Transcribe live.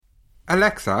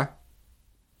Alexa,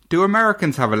 do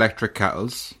Americans have electric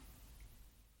kettles?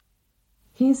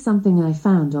 Here's something I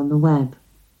found on the web.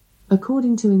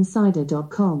 According to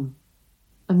Insider.com,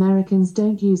 Americans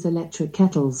don't use electric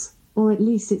kettles, or at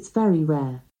least it's very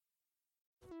rare.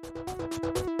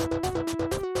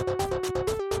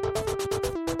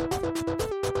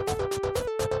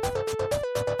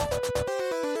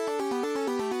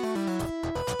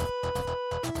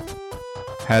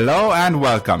 Hello and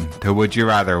welcome to Would You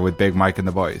Rather with Big Mike and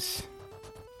the boys.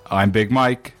 I'm Big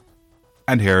Mike,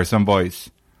 and here are some boys.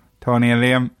 Tony and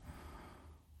Liam,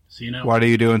 so you know, what are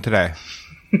you doing today?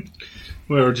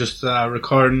 We're just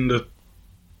recording the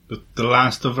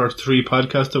last of our 3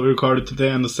 podcasts that we recorded today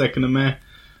on the 2nd of May.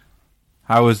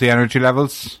 How was the energy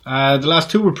levels? The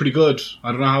last 2 were pretty good.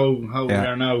 I don't know how we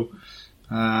are now.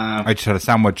 I just had a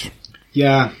sandwich.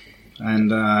 Yeah,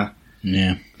 and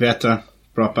Veta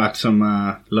brought back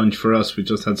some lunch for us. We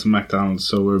just had some McDonald's,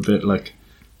 so we're a bit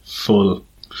full.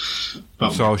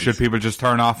 So should people just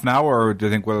turn off now, or do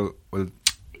you think we'll give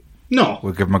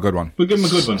them a good one? We'll give them a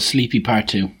good one. Sleepy part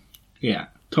 2. Yeah.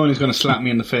 Tony's going to slap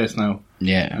me in the face now.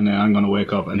 Yeah. And then I'm going to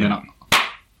wake up and then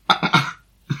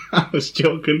I was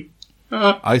joking.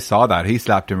 I saw that. He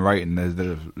slapped him right in his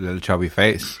little chubby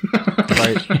face.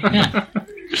 Right.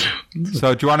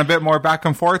 So do you want a bit more back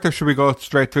and forth, or should we go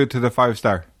straight through to the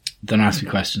 5-star? Don't ask me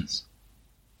questions.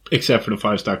 Except for the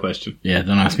 5-star question. Yeah,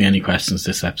 don't ask me any questions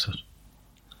this episode.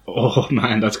 Oh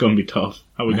man, that's going to be tough.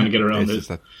 How are we going to get around this?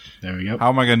 There we go. How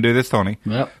am I going to do this, Tony?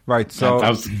 Well, right, so...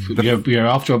 You're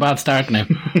off to a bad start now.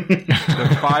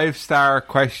 The 5-star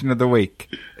question of the week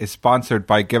is sponsored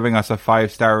by giving us a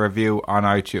 5-star review on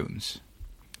iTunes.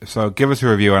 So give us a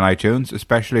review on iTunes,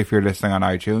 especially if you're listening on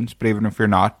iTunes. But even if you're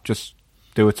not, just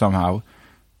do it somehow.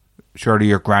 Surely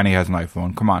your granny has an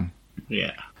iPhone. Come on.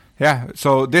 Yeah. Yeah,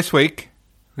 so this week,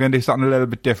 we're going to do something a little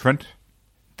bit different.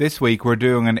 This week, we're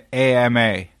doing an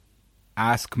AMA.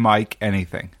 Ask Mike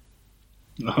anything.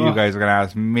 Oh. You guys are going to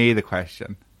ask me the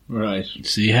question. Right.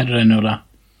 See, how did I know that?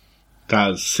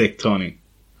 That's sick, Tony.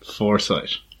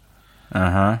 Foresight.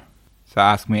 Uh-huh. So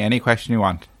ask me any question you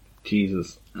want.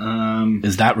 Jesus.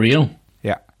 Is that real?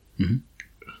 Yeah. Mm-hmm.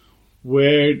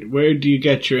 Where do you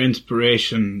get your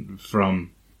inspiration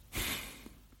from?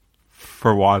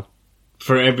 For what?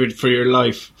 For your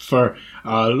life. For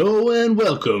hello and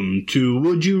welcome to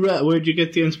Would You Rather. Where'd you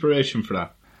get the inspiration for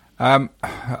that?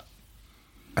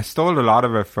 I stole a lot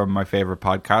of it from my favourite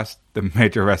podcast, the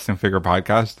Major Wrestling Figure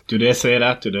Podcast. Do they say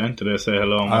that? Do they say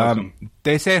hello and welcome?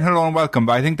 They say hello and welcome,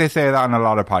 but I think they say that on a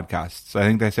lot of podcasts. I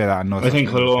think they say that on I think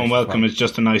hello and welcome is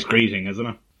just a nice greeting, isn't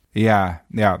it? Yeah.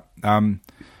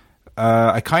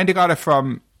 I kind of got it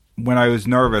from when I was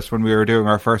nervous when we were doing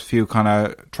our first few kind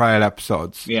of trial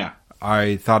episodes. Yeah.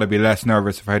 I thought I'd be less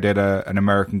nervous if I did an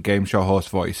American game show host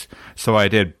voice. So I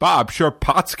did Bob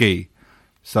Scherpatsky.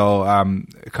 So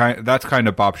that's kind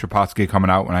of Bob Scherpatsky coming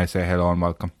out when I say hello and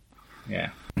welcome. Yeah.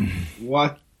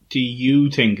 What do you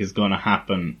think is going to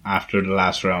happen after the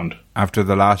last round? After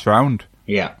the last round?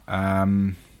 Yeah.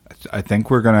 I think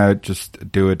we're going to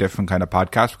just do a different kind of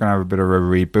podcast. We're going to have a bit of a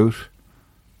reboot. A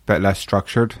bit less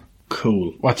structured.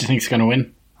 Cool. What do you think's going to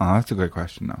win? Oh, that's a good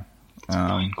question now. That's a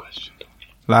fine question.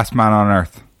 Last Man on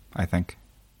Earth, I think.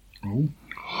 Oh.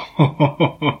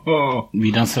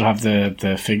 We don't still have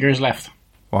the figures left.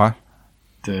 What?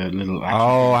 The little...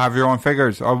 have your own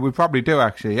figures. Oh, we probably do,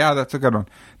 actually. Yeah, that's a good one.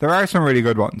 There are some really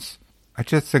good ones. I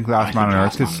just think Last Man on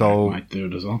Earth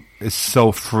is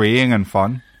so freeing and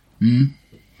fun. Mm.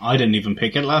 I didn't even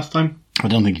pick it last time. I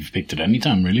don't think you've picked it any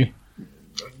time, really.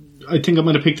 I think I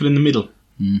might have picked it in the middle.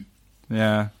 Mm.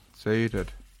 Yeah, so you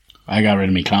did. I got rid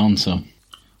of me clown, so...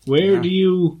 Where do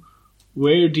you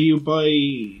buy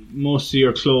most of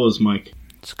your clothes, Mike?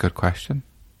 It's a good question.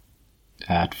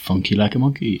 At Funky Like a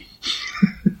Monkey.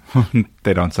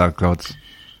 They don't sell clothes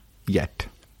yet.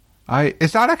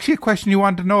 Is that actually a question you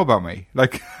want to know about me?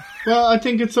 Well, I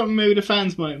think it's something maybe the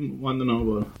fans might want to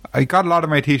know about. I got a lot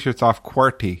of my t-shirts off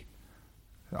QWERTY,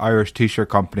 Irish t-shirt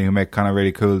company who make kind of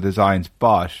really cool designs,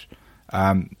 but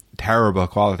terrible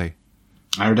quality.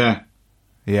 Are they?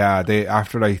 Yeah, they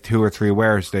after 2 or 3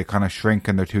 wears, they kind of shrink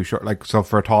and they're too short. So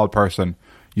for a tall person,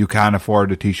 you can't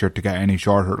afford a t-shirt to get any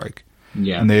shorter.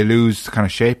 Yeah, and they lose kind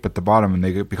of shape at the bottom, and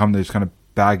they become these kind of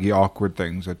baggy, awkward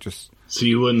things that just. So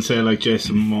you wouldn't say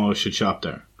Jason Momoa should shop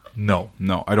there? No,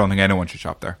 I don't think anyone should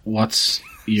shop there. What's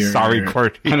your... Sorry,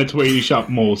 QWERTY. And it's where you shop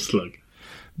most,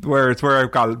 It's where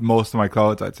I've got most of my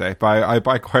clothes, I'd say. But I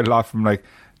buy quite a lot from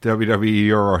WWE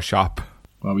Euro Shop.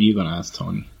 What were you going to ask,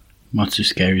 Tony? What's your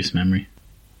scariest memory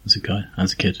as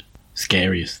a kid?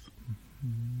 Scariest.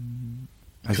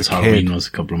 Because Halloween was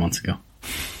a couple of months ago.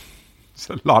 It's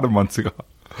a lot of months ago.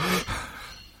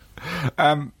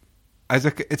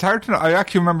 It's hard to know. I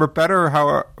actually remember better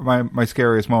how my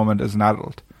scariest moment as an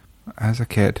adult. As a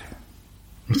kid.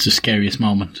 What's the scariest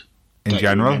moment? In that you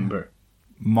general? remember?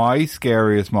 My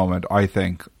scariest moment, I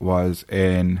think, was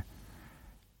when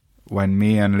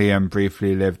me and Liam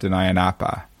briefly lived in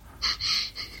Ayanapa.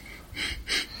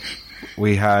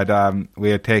 We were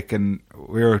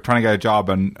trying to get a job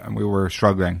and we were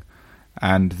struggling.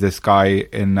 And this guy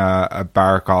in a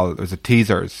bar called, it was a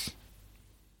Teasers,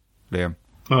 Liam.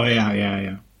 Oh,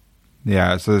 yeah.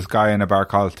 Yeah, so this guy in a bar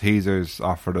called Teasers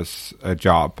offered us a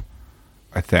job,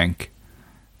 I think.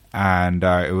 And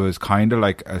it was kind of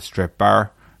like a strip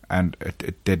bar, and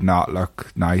it did not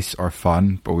look nice or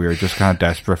fun, but we were just kind of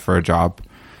desperate for a job.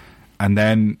 And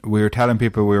then we were telling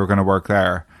people we were going to work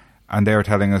there, and they were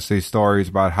telling us these stories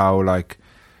about how, like,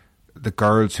 the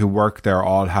girls who worked there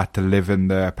all had to live in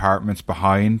the apartments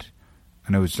behind,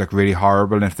 and it was, like, really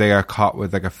horrible. And if they got caught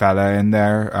with, like, a fella in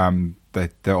there,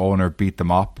 the owner beat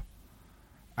them up.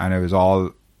 And it was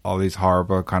all these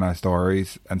horrible kind of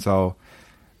stories. And so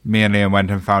me and Liam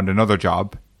went and found another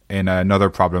job in another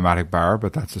problematic bar,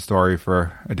 but that's a story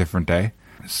for a different day.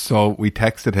 So we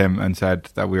texted him and said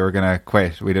that we were going to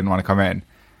quit. We didn't want to come in.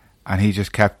 And he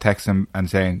just kept texting and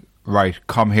saying, right,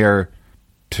 come here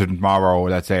tomorrow,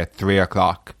 let's say at 3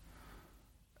 o'clock.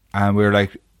 And we were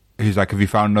like, he's like, have you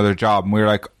found another job? And we were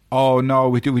like, oh no,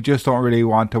 we just don't really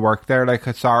want to work there. Like,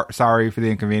 sorry for the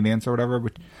inconvenience or whatever,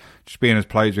 but just being as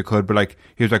polite as we could. But like,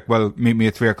 he was like, well, meet me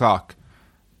at 3 o'clock.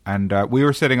 And we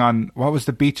were sitting on, what was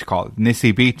the beach called?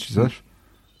 Nissi Beach, is it?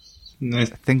 I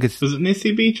think it's... Was it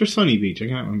Nissi Beach or Sunny Beach? I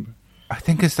can't remember. I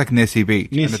think it's like Nissi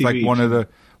Beach. Nissi and it's like Beach. one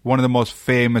of the most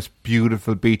famous,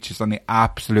 beautiful beaches on the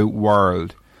absolute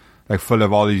world. Like full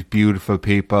of all these beautiful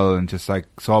people and just like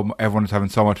everyone's having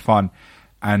so much fun.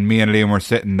 And me and Liam were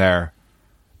sitting there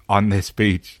on this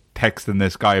beach texting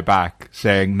this guy back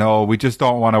saying, no, we just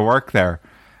don't want to work there.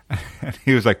 And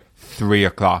he was like, 3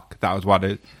 o'clock. That was what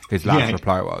his last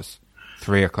reply was.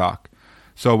 3 o'clock.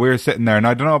 So we were sitting there, and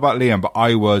I don't know about Liam, but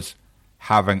I was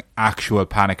having actual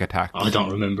panic attacks. I don't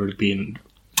remember it being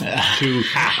too...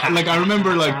 like, I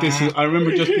remember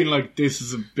just being like, this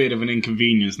is a bit of an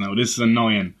inconvenience now. This is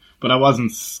annoying. But I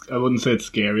wouldn't say it's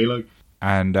scary, like.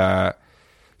 And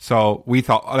so we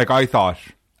thought, like I thought,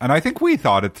 and I think we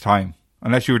thought at the time,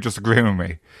 unless you were just agreeing with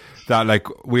me, that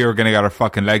like we were going to get our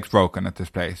fucking legs broken at this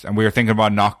place. And we were thinking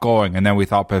about not going. And then we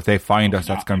thought, but if they find us,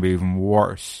 that's going to be even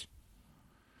worse.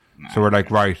 So we're like,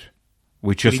 right,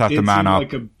 we just have to man up.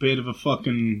 Like a bit of a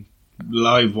fucking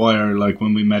live wire, like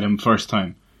when we met him first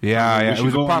time. Yeah. We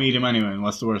should go and meet him anyway. And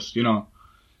what's the worst, you know?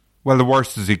 Well, the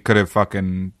worst is he could have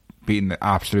fucking beaten the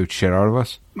absolute shit out of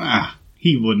us.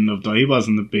 He wouldn't have done. He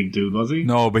wasn't a big dude, was he?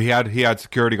 No, but he had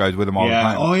security guys with him all the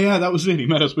time. Oh yeah, that was it. He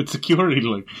met us with security,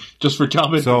 like, just for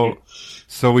job interview.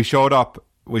 So we showed up.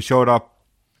 We showed up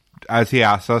as he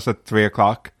asked us at 3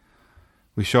 o'clock.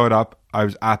 We showed up. I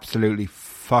was absolutely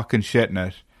fucking shitting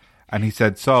it, and he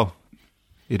said, "So,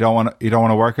 you don't want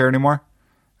to work here anymore?"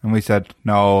 And we said,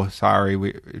 "No, sorry.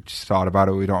 We just thought about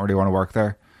it. We don't really want to work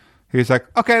there." He was like,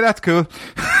 "Okay, that's cool."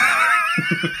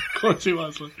 Of course he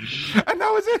was. Like. And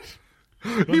that was it.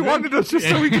 He wanted us just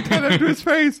so we could tell him to his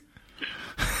face.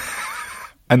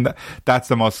 And that's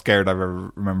the most scared I've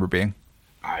ever remember being.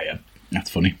 Yeah. That's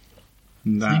funny.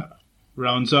 That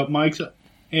rounds up Mike's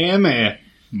AMA.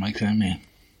 Mike's AMA.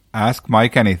 Ask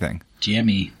Mike anything.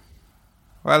 GME.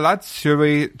 Well, lads, should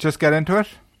we just get into it?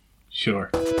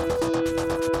 Sure.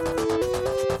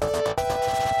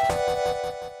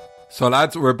 So,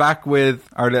 lads, we're back with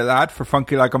our little ad for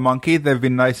Funky Like a Monkey. They've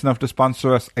been nice enough to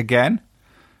sponsor us again.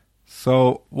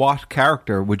 So, what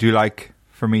character would you like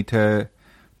for me to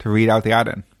read out the ad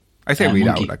in? I say read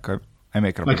monkey. out, like I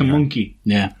make it up. Like a monkey.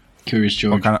 Yeah. Curious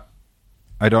George.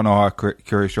 I don't know how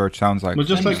Curious George sounds like. Well,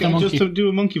 just to do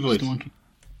a monkey voice.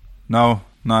 No,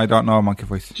 I don't know a monkey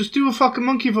voice. Just do a fucking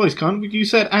monkey voice, Con. You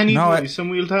said any voice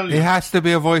and we'll tell you. It has to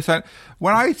be a voice.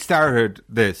 When I started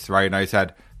this, right, and I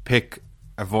said, pick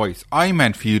a voice, I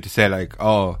meant for you to say, like,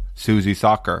 oh, Susie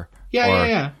Soccer.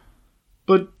 Yeah.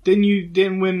 But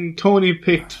then when Tony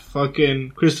picked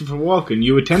fucking Christopher Walken,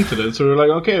 you attempted it, so we're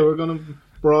like, okay, we're going to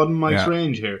broaden Mike's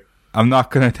range here. I'm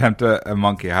not going to attempt a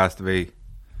monkey. It has to be...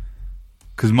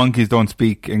 Because monkeys don't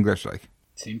speak English, like.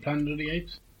 Seen Planet of the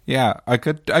Apes? Yeah, I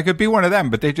could be one of them,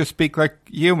 but they just speak like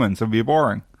humans. It'd be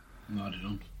boring. No, they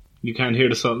don't. You can't hear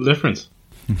the subtle difference.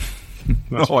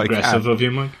 That's No, I aggressive can't. of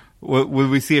you, Mike. Will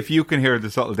we see if you can hear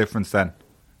the subtle difference then?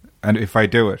 And if I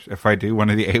do one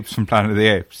of the apes from Planet of the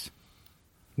Apes.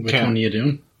 Which one are you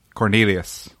doing?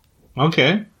 Cornelius.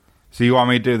 Okay. So you want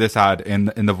me to do this ad in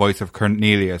the voice of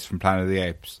Cornelius from Planet of the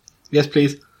Apes? Yes,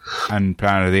 please. and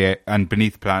and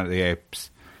Beneath Planet of the Apes.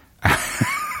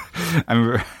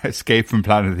 And Escape from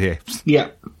Planet of the Apes. Yeah.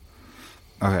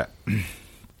 Okay.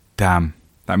 Damn.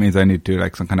 That means I need to do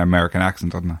like some kind of American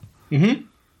accent, doesn't it? Mm-hmm.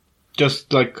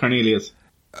 Just like Cornelius.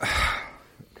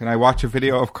 Can I watch a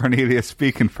video of Cornelius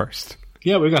speaking first?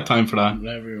 Yeah, we got time for that.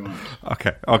 Whatever you want.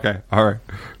 Okay, alright.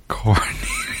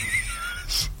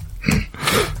 Cornelius.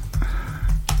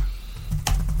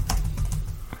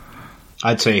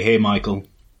 I'd say, hey, Michael.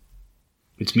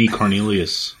 It's me,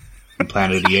 Cornelius, from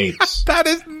Planet of the Apes. That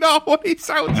is not what he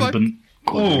sounds like.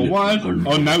 Oh, what?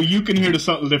 Oh, now you can hear the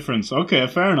subtle difference. Okay,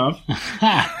 fair enough.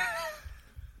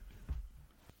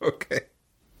 Okay.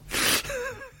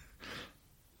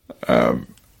 Good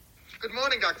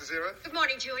morning, Dr. Zira. Good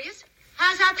morning, Julius.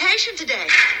 How's our patient today?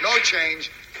 No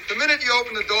change. The minute you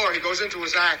open the door, he goes into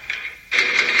his act.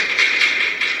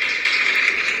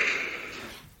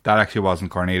 That actually wasn't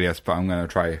Cornelius, but I'm going to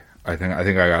try. I think I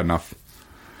got enough.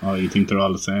 Oh, you think they're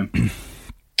all the same?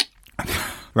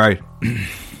 Right.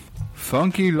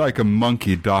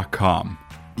 FunkyLikeAMonkey.com.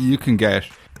 You can get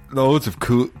loads of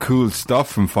cool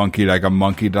stuff from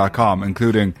FunkyLikeAMonkey.com,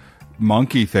 including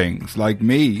monkey things like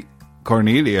me,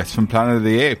 Cornelius from Planet of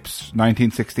the Apes,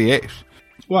 1968.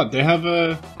 What? They have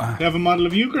a model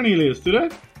of you, Cornelius, do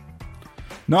they?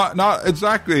 Not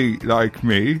exactly like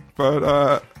me,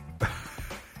 but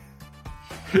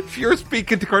if you're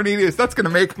speaking to Cornelius, that's going to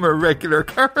make him a regular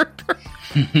character.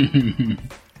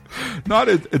 Not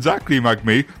exactly like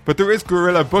me, but there is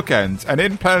gorilla bookends. And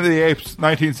in Planet of the Apes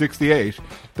 1968,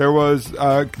 there was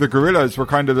the gorillas were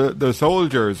kind of the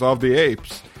soldiers of the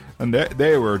apes, and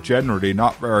they were generally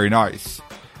not very nice.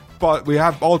 But we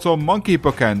have also monkey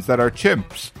bookends that are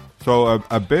chimps, so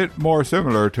a bit more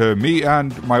similar to me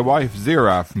and my wife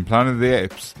Zira from Planet of the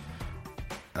Apes.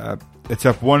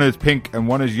 Except one is pink and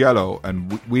one is yellow,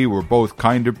 and we were both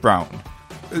kind of brown.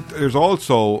 There's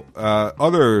also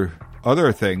other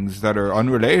things that are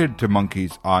unrelated to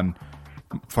monkeys on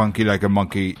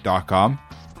FunkyLikeAMonkey.com,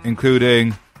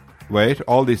 including,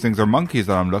 all these things are monkeys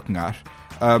that I'm looking at.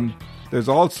 There's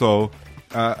also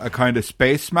a kind of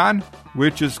spaceman,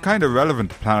 which is kind of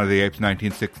relevant to Planet of the Apes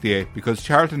 1968, because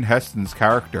Charlton Heston's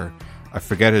character, I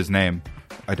forget his name,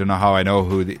 I don't know how I know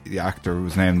who the actor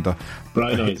was named though.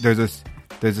 Bright Eyes. There's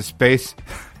a space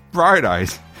Bright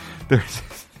Eyes.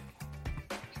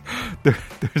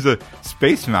 There's a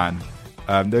spaceman.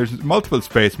 There's multiple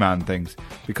spaceman things,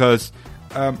 because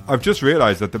I've just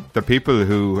realised that the people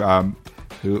who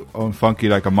own Funky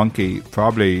Like a Monkey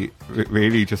probably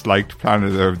really just liked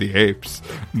Planet of the Apes,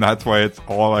 and that's why it's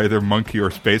all either monkey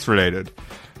or space related.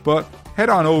 But head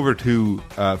on over to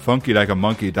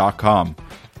FunkyLikeAMonkey.com.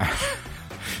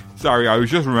 Sorry, I was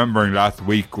just remembering last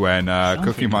week when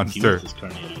Cookie Monster.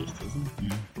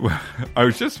 I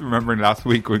was just remembering last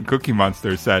week when Cookie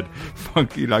Monster said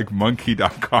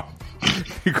FunkyLikeMonkey.com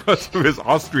because of his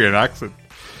Austrian accent.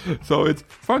 So it's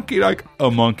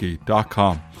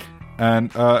FunkyLikeAMonkey.com.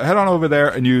 And head on over there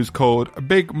and use code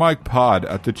BigMikePod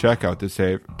at the checkout to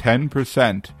save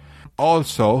 10%.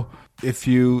 Also, if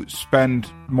you spend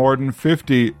more than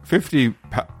 50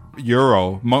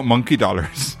 euro monkey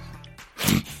dollars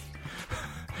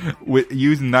with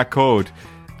using that code,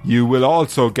 you will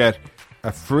also get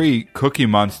a free Cookie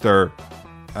Monster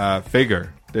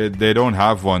figure. They don't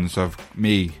have ones of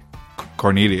me,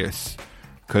 Cornelius,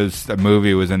 because the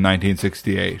movie was in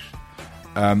 1968.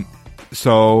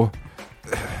 So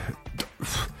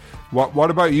what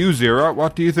about you, Zira?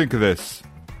 What do you think of this?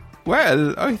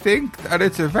 Well, I think that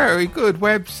it's a very good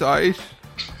website.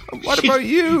 What about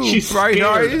you, She's Bright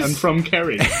scared Eyes? and from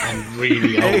Kerry. I'm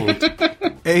really old.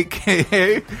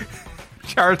 A.K.A.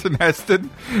 Charlton Heston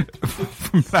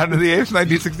from Planet of the Apes,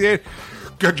 1968.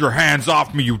 Get your hands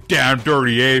off me, you damn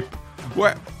dirty ape.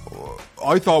 Well,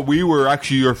 I thought we were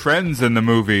actually your friends in the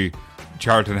movie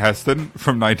Charlton Heston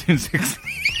from 1960.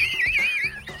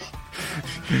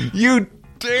 You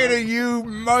did it, you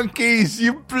monkeys.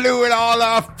 You blew it all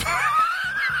up.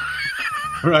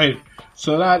 Right.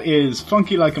 So that is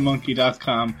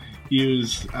FunkyLikeAMonkey.com.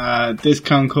 Use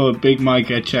discount code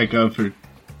BigMike at checkout for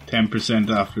 10%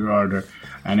 off your order.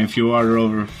 And if you order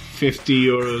over 50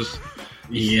 euros,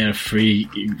 You get a free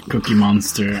Cookie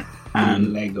Monster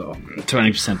and Lego.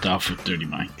 20% off with Dirty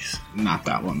Mikes. Not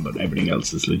that one, but everything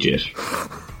else is legit.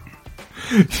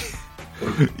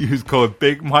 Use code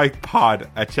BigMikePod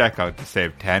at checkout to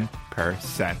save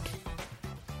 10%.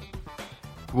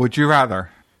 Would you rather?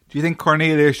 Do you think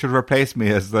Cornelius should replace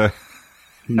me as the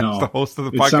No. the host of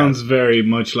the It podcast? sounds very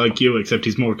much like you, except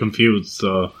he's more confused,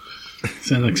 so...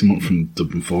 Sounds like someone from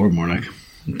Dublin 4, more like.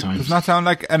 At times. Does not sound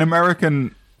like an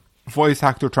American voice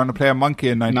actor trying to play a monkey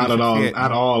in Not 1968?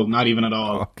 at all. Not even at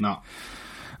all. Fuck. No.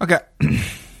 Okay.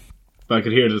 But I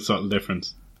could hear the subtle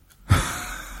difference.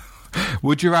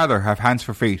 Would you rather have hands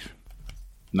for feet?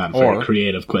 Not a very Or-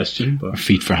 creative question, Or but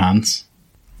feet for hands.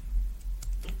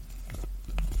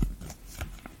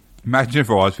 Imagine if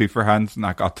it was feet for hands and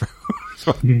that got through.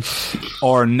 So-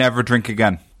 or never drink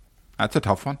again. That's a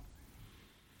tough one.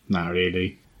 not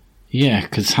really. Yeah,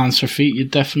 because hands for feet,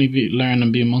 you'd definitely learn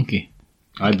and be a monkey.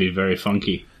 I'd be very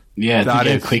funky. Yeah, That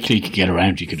think is how quickly you could get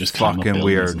around. You could just climb up fucking buildings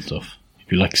weird. and stuff. You'd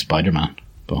be like Spider-Man.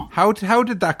 But How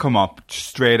did that come up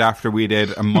straight after we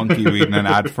did a monkey reading an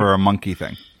ad for a monkey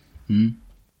thing?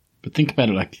 but think about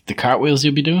it, like the cartwheels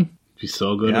you'd be doing. Be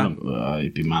so good Yeah. at them.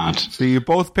 You'd be mad. So you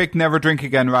both picked never drink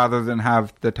again rather than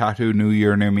have the tattoo New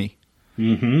Year Near Me.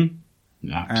 Mm-hmm.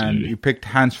 And Absolutely. you picked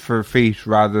hands for feet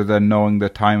rather than knowing the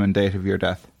time and date of your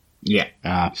death. Yeah.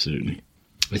 Absolutely.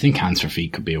 I think hands for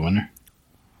feet could be a winner.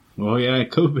 Oh yeah,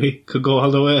 it could be. Could go all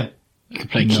the way. You could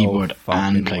play No keyboard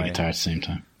fucking and play way. guitar at the same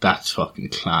time. That's fucking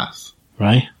class.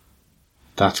 Right?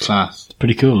 That's class.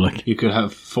 Pretty cool, like. You could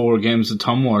have 4 games of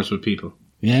Tom Wars with people.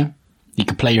 Yeah. You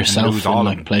could play yourself lose on all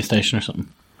like of PlayStation or something.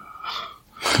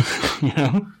 You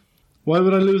know? Why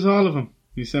would I lose all of them?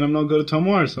 You said I'm not good at Tom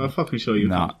Wars, so I'll fucking show you.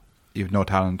 No, you've no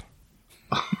talent.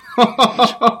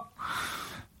 I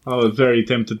was very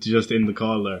tempted to just end the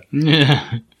call there.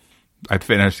 Yeah. I'd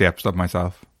finish the episode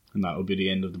myself. And that would be the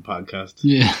end of the podcast.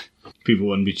 Yeah. People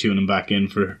wouldn't be tuning back in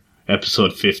for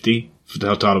episode 50.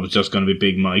 I thought it was just going to be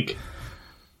Big Mike.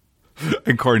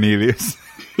 And Cornelius.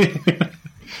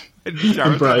 And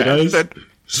Charlton Bright Eyes. Heston.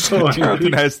 So Charlton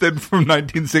angry. Heston from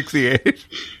 1968.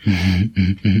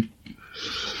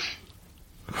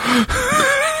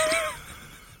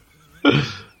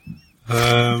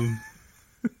 I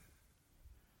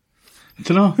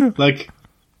don't know. Like,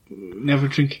 never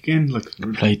drink again. Like,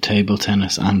 Play table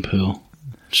tennis and pool.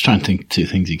 Just trying to think 2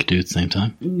 things you could do at the same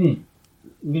time.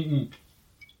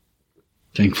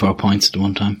 Drink 4 pints at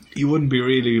one time. you wouldn't be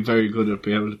really very good at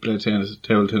being able to play tennis,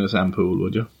 table tennis and pool,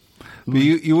 would you? But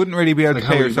you wouldn't really be able Like, to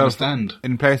how play are you going to yourself stand?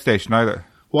 in PlayStation either.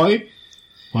 Why?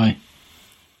 Why?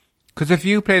 Because if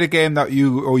you played a game that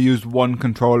you used one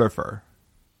controller for,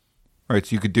 right,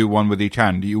 so you could do one with each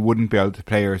hand, you wouldn't be able to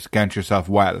play against yourself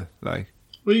well. Like,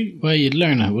 Well, you'd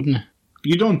learn it, wouldn't it?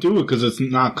 You don't do it because it's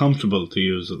not comfortable to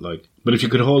use it, like. But if you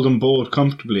could hold them both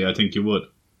comfortably, I think you would.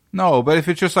 no, but if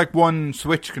it's just like one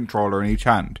Switch controller in each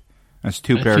hand, and it's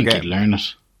a I 2-player think game. you'd learn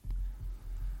it.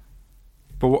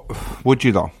 But would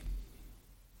you though?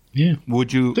 Yeah.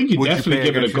 Would you? I think you'd would definitely play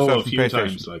give it a against go a yourself in few PlayStation?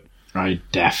 times, like. I'd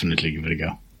definitely give it a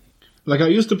go. Like, I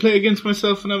used to play against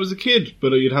myself when I was a kid,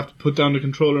 but you'd have to put down the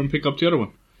controller and pick up the other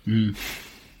one.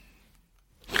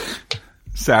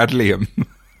 Sadly,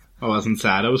 I wasn't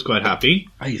sad, I was quite happy.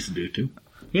 I used to do it too.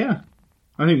 Yeah.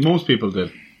 I think most people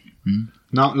did.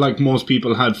 Not like most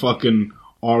people had fucking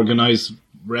organised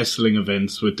wrestling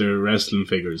events with their wrestling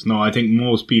figures. No, I think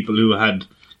most people who had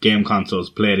game consoles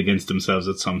played against themselves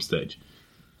at some stage.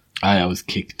 I always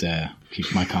kicked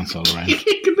my console around.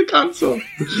 Kicking the console.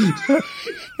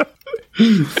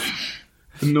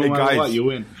 No Hey, matter guys. what, you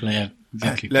win. Play it.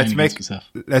 Exactly. let's playing make against myself.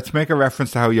 let's make a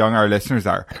reference to how young our listeners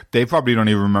are. They probably don't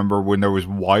even remember when there was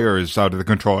wires out of the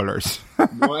controllers.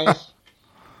 Why?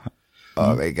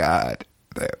 Oh my god,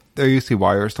 there used to be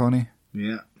wires, Tony,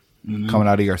 Yeah. coming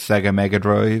out of your Sega Mega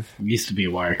Drive. There used to be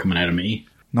a wire coming out of me.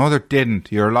 No, there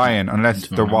didn't. You're lying, unless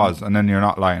there was, and then you're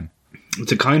not lying.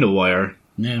 It's a kind of wire.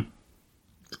 Yeah.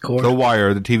 It's cord. The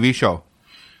Wire, the TV show.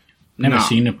 Never No.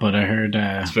 seen it, but I heard,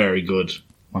 It's very good.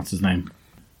 what's his name?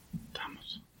 Damn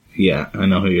it. Yeah, I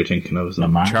know who you're thinking of.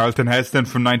 Lamar. Charlton Heston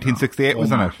from 1968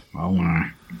 was in it.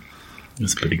 Omar.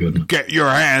 That's pretty good. Get your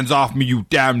hands off me, you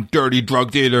damn dirty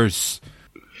drug dealers.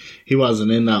 He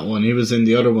wasn't in that one. He was in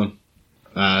the other one.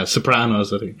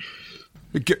 Sopranos, I think.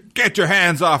 Get your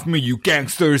hands off me, you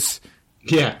gangsters.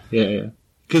 Yeah.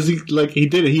 Because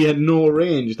he had no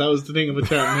range. That was the thing about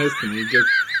Charlton Heston.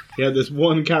 He had this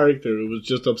one character who was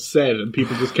just upset, and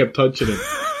people just kept touching him.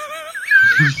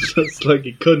 Just like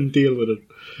he couldn't deal with it.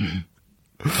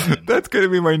 That's going to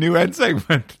be my new end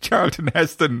segment. Charlton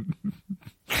Heston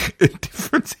in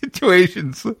different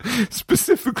situations,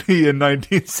 specifically in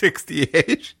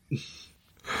 1968.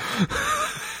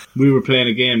 We were playing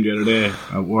a game the other day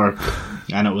at work,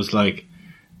 and it was like,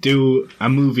 do a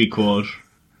movie quote,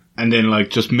 and then like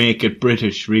just make it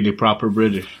British, really proper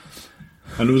British.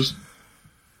 And it was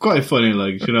quite funny,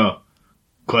 like, you know,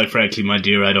 quite frankly, my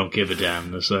dear, I don't give a damn.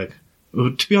 And it's like, oh,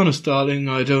 to be honest, darling,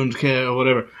 I don't care, or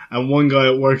whatever. And one guy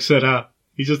at work said,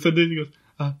 he just said this, he goes,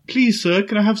 please, sir,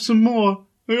 can I have some more? And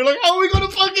we were like, how are we going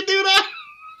to fucking do that?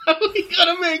 How are we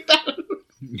going to make that?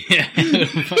 Yeah. How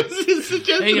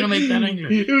are you gonna make that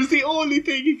English? It was the only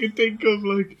thing he could think of,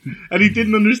 like, and he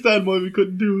didn't understand why we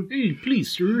couldn't do it. Hey,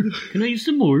 please, sir, can I use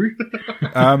some more?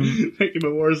 Making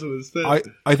it worse instead.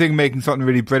 I think making something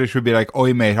really British would be like,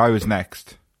 "Oi, mate, I was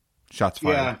next." Shots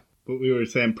fired. Yeah, but we were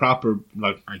saying proper,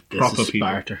 like proper this is people.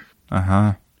 Sparta.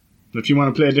 If you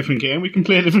want to play a different game, we can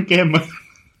play a different game.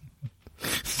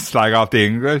 Slag off the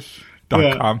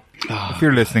English.com. If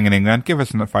you're listening in England, give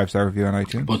us a 5-star review on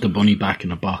iTunes. Put the bunny back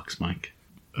in a box, Mike.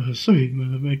 Sorry,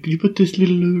 Mike, could you put this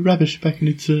little rabbit back in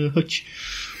its hutch?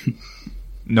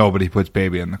 Nobody puts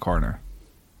baby in the corner.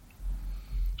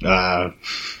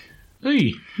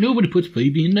 Hey, nobody puts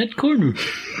baby in that corner.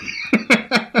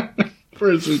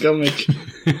 First we come, Mike.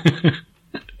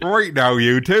 Right now,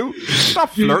 you two. Stop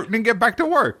flirting and get back to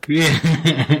work.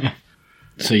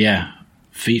 So yeah,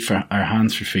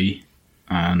 hands for feet,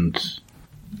 and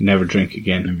Never drink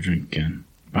again. never drink again.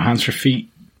 But hands for feet.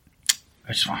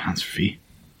 I just want hands for feet.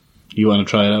 You want to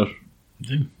try it out? I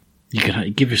do. You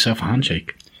could give yourself a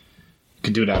handshake. You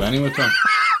could do that anyway, Tom.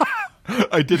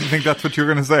 I didn't think that's what you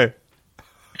were going to say.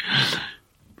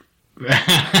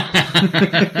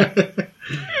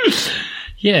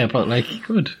 Yeah, but like you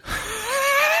could.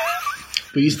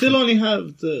 But you still only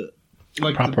have the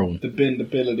Proper one. the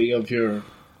bendability of your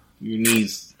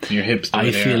knees and your hips.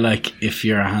 I feel like if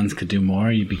your hands could do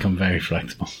more, you'd become very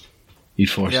flexible. You'd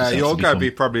force Yeah, yourself to yoga become, would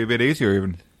be probably a bit easier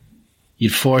even.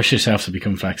 You'd force yourself to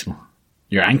become flexible.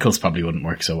 Your ankles probably wouldn't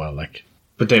work so well. Like,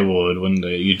 But they would, wouldn't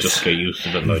they? You just get used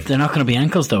to it. Like, they're not going to be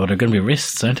ankles though. They're going to be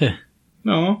wrists, aren't they?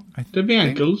 no, they'd be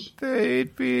ankles.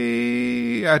 They'd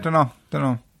be... I don't know.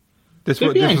 This They'd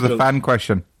was be a ankles. fan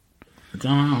question. I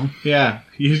don't know. Yeah,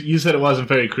 you said it wasn't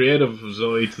very creative of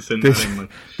Zoe to send that in.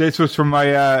 Like, This was from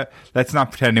my... let's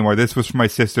not pretend anymore. This was from my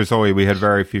sister Zoe. We had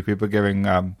very few people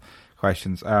giving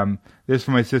questions. This is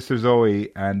from my sister Zoe.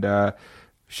 And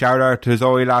shout out to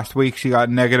Zoe last week. She got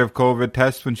a negative COVID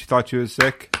test when she thought she was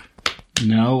sick.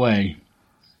 No way.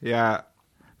 Yeah.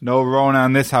 No Rona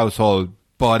in this household,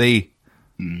 buddy.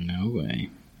 No way.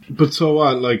 but so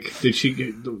what? Like, did she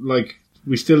get, like?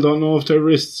 We still don't know if they're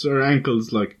wrists or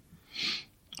ankles. Like,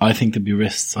 I think there'd be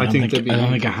wrists. I think there'd be I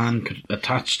don't think ankles. a hand could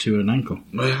attach to an ankle.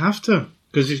 I have to,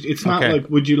 because it's not Okay. like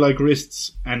would you like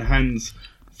wrists and hands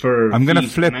for I'm gonna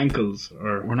feet flip- and ankles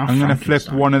or We're not. I'm going to flip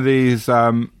Frankenstein.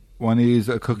 one of these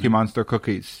Cookie Monster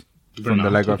cookies They're from the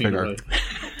not Lego flipping figure.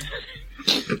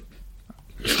 right.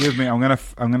 Excuse me, I'm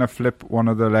gonna flip one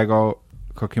of the Lego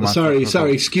Cookie Monster.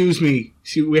 Sorry, excuse me.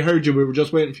 See, we heard you. We were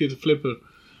just waiting for you to flip it,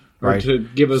 or Right. to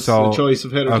give us a choice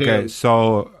of head or Okay, tails.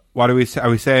 so what are we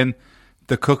saying?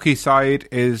 The cookie side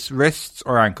is wrists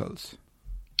or ankles?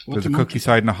 There's a cookie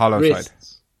side and a hollow side.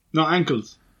 Wrists, no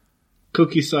ankles.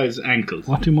 Cookie size ankles.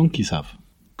 What do monkeys have?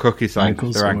 Cookie side,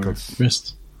 Ankles they're or ankles.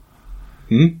 wrists?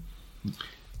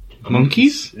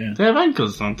 Monkeys? Yeah. They have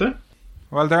ankles, don't they?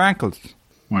 Well, they're ankles.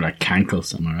 More like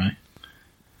cankles, am I right?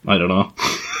 I don't know.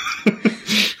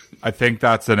 I think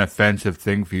that's an offensive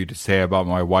thing for you to say about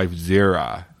my wife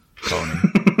Zira,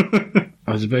 Tony.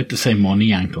 I was about to say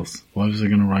money ankles. Why was I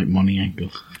going to write money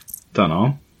ankles? Don't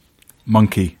know.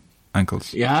 Monkey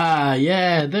ankles. Yeah,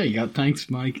 there you go. Thanks,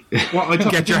 Mike. Well, I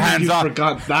thought Get your hands you off.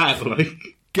 forgot that.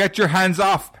 Like, Get your hands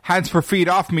off, hands for feet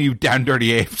off me, you damn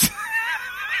dirty apes.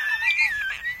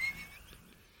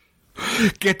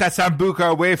 Get that Sambuca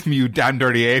away from you, damn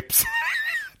dirty apes.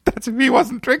 That's if he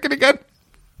wasn't drinking again.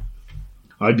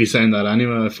 I'd be saying that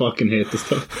anyway. I fucking hate this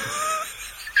stuff.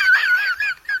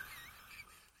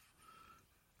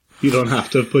 You don't have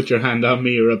to put your hand on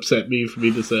me or upset me for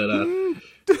me to say that.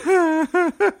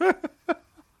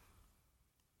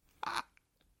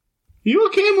 You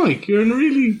okay, Mike? You're in a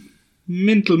really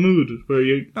mental mood where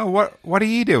you. No, what are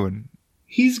you doing?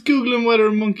 He's googling whether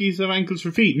monkeys have ankles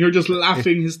for feet, and you're just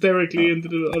laughing hysterically into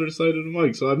the other side of the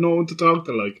mic. So I've no one to talk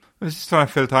to. Like, I was just trying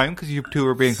to fill time because you two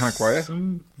were being kind of quiet.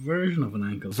 Some version of an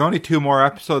ankle. There's only 2 more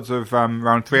episodes of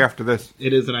round 3 after this.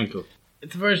 it is an ankle.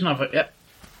 It's a version of it, yeah.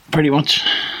 Pretty much.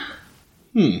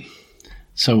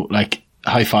 So, like,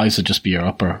 high fives would just be your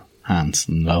upper hands,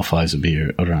 and low fives would be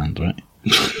your other hand, right?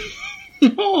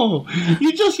 No,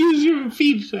 you just use your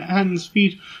feet,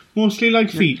 mostly like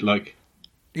feet. Like,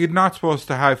 You're not supposed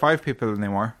to high five people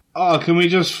anymore. oh, can we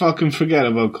just fucking forget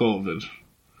about COVID?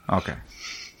 Okay.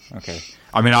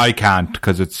 I mean, I can't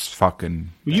because it's fucking.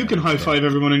 You can high five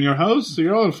everyone in your house, so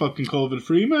you're all fucking COVID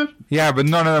free, man. Yeah, but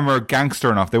none of them are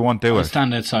gangster enough. They won't do I'll it.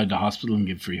 stand outside the hospital and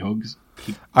give free hugs.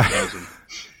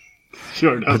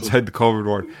 Sure, that's Outside the COVID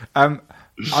ward.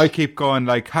 I keep going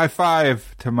like high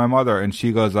five to my mother, and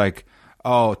she goes like,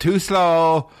 "Oh, too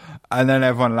slow," and then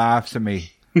everyone laughs at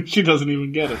me. she doesn't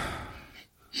even get it.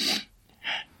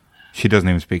 She doesn't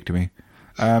even speak to me.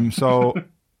 So,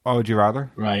 what would you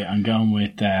rather? Right, I'm going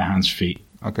with hands for feet.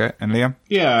 Okay, and Liam?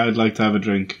 Yeah, I'd like to have a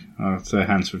drink. I'd say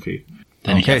hands for feet.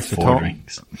 Then Okay, you get so 4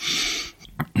 drinks.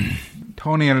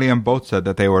 Tony and Liam both said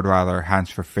that they would rather hands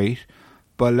for feet.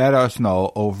 But let us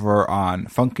know over on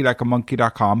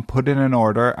funkylikeamonkey.com. Put in an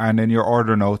order, and in your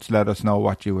order notes, let us know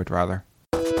what you would rather.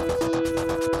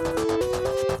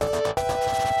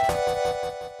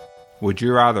 Would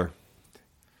you rather?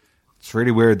 It's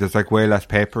really weird. There's like way less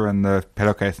paper in the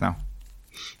pillowcase now.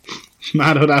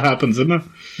 Mad how that happens, isn't it?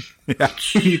 Yeah.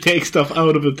 You take stuff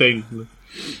out of a thing.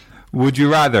 Would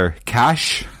you rather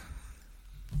cash?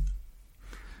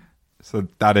 So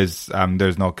that is,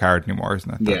 there's no card anymore,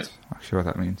 isn't it? That's actually what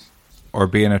that means. Or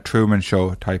be in a Truman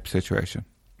Show type situation.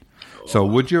 So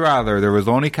would you rather there was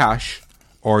only cash,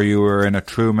 or you were in a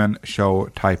Truman Show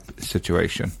type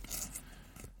situation?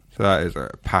 So that is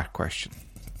a Pat question.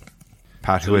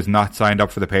 Pat, who has not signed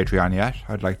up for the Patreon yet,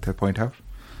 I'd like to point out.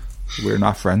 We're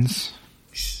not friends.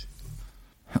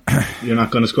 You're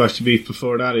not going to squash the beef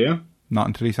before that, are you? Not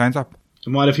until he signs up.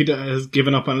 And what if he has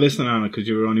given up on listening on it because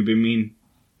you were only being mean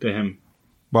to him?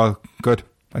 Well, good.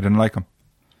 I didn't like him.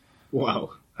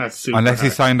 Wow, that's super Unless he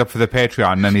hard. signed up for the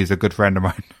Patreon, then he's a good friend of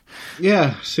mine.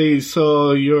 Yeah, see,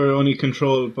 so you're only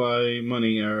controlled by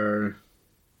money or...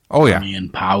 Oh, yeah. Money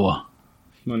and power.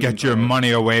 Money Get your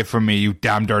money away from me, you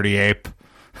damn dirty ape.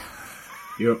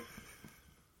 Yep.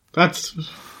 It's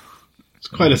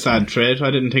quite a sad trait.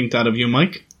 I didn't think that of you,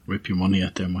 Mike. Rip your money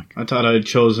out there, Mike. I thought I had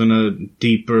chosen a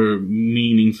deeper,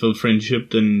 meaningful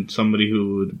friendship than somebody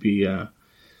who would be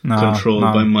controlled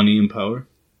by money and power.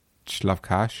 Just love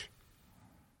cash.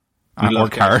 We And love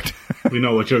work hard. We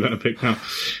know what you're going to pick now.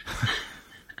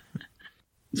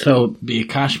 So, be a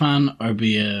cash man or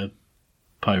be a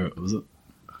pirate, was it?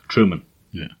 Truman.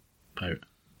 Yeah, pirate.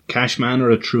 Cash man or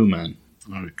a true man?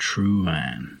 Or a true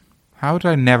man. How did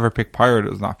I never pick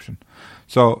pirate as an option?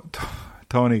 So,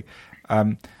 Tony,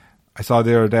 I saw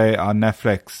the other day on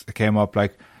Netflix, it came up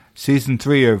like, season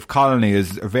 3 of Colony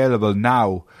is available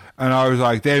now. And I was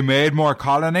like, they made more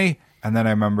Colony? And then I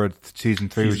remembered season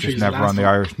 3 was just never on the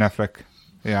Irish Netflix.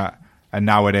 Yeah, and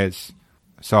now it is.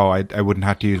 So I wouldn't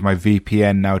have to use my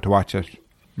VPN now to watch it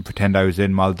and pretend I was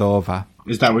in Moldova.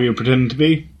 Is that where you're pretending to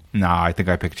be? No, I think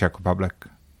I picked Czech Republic.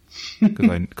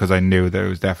 Because I knew that it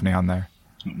was definitely on there.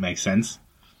 It makes sense.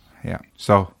 Yeah.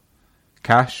 So,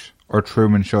 cash or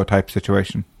Truman Show type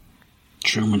situation?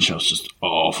 Truman Show's just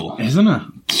awful. Isn't it?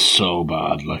 So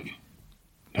bad, like.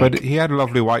 But he had a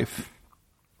lovely wife.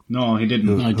 No, he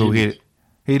didn't. No,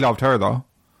 He loved her though.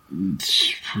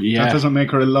 Yeah. That doesn't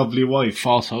make her a lovely wife.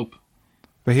 False hope.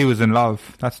 But he was in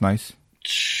love. That's nice.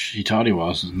 He thought he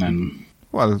was, and then...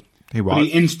 Well, he was. But he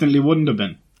instantly wouldn't have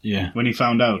been Yeah. when he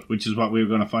found out, which is what we were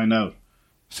going to find out.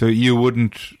 So you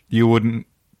wouldn't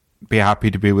be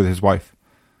happy to be with his wife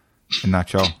in that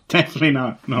show? Definitely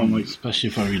not. No, Mike. Especially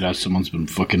if I realise someone's been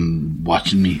fucking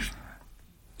watching me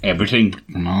Everything.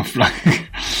 and off, like...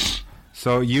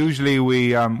 So usually we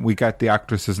get the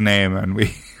actress's name and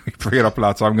we bring it up a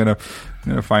lot. So I'm gonna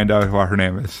find out what her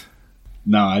name is.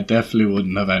 No, I definitely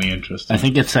wouldn't have any interest. I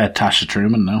think it's Tasha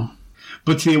Truman now.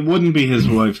 But see, it wouldn't be his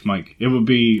wife, Mike. It would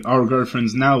be our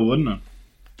girlfriends now, wouldn't it?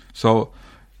 So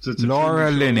It's a Laura TV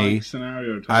show-like Linney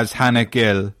scenario type. as Hannah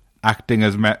Gill acting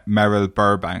as Meryl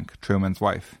Burbank, Truman's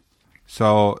wife.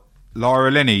 So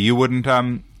Laura Linney, you wouldn't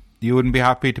be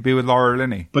happy to be with Laura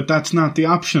Linney? But that's not the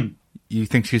option. You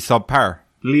think she's subpar?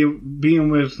 Being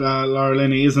with Laura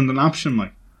Linney isn't an option,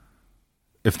 Mike.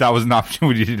 If that was an option,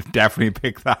 would you definitely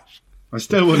pick that? I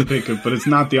still wouldn't pick it, but it's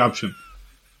not the option.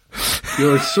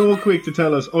 You're so quick to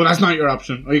tell us, oh, that's not your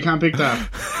option, or you can't pick that.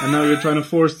 And now you're trying to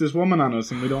force this woman on us,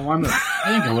 and we don't want it. I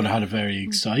think I would have had a very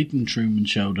exciting Truman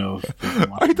Show, though.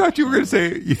 I thought you were going to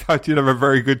say you thought you'd have a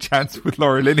very good chance with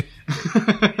Laura Linney.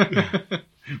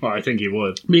 Well, I think he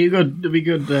would. It'd be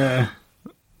good,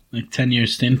 like 10-year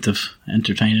stint of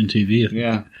entertaining TV.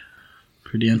 Yeah.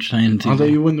 Pretty entertaining TV. Although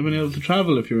you wouldn't have been able to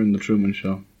travel if you were in the Truman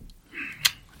Show.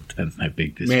 Depends on how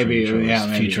big this Maybe, Truman Show is. yeah,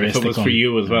 maybe. Futuristic If it was for one.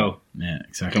 you as well. Yeah,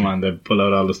 exactly. Come on, they'd pull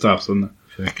out all the stops, wouldn't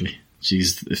Exactly.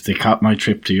 Jeez, if they caught my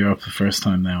trip to Europe the first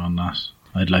time now on that,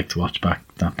 I'd like to watch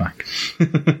that back.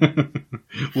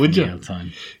 they? Would Real you?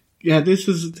 time. Yeah, this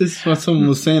is what someone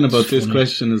was saying about this funny.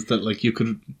 question, is that like you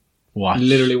could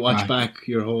literally watch back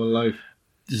your whole life.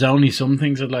 There's only some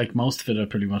things I'd like. Most of it I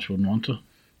pretty much wouldn't want to.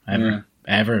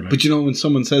 Ever. Like, But you know, when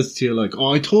someone says to you like,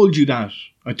 oh, I told you that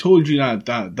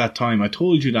that time, I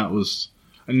told you that was,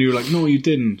 and you're like, no, you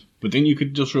didn't. But then you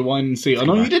could just rewind and say, oh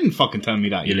no, you didn't fucking tell me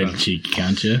that. you You little know? cheeky,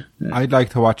 can't you? I'd like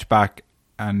to watch back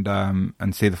and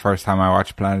see the first time I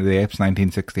watched Planet of the Apes,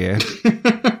 1968.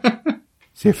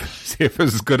 see if it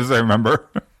was as good as I remember.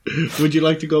 Would you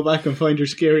like to go back and find your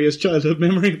scariest childhood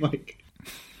memory, Mike?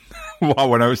 Wow,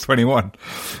 when I was 21.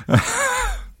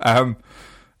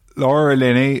 Laura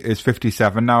Linney is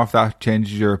 57 now, if that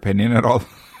changes your opinion at all.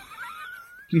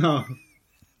 No.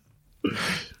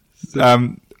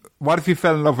 What if you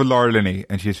fell in love with Laura Linney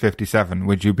and she's 57?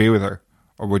 Would you be with her?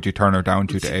 Or would you turn her down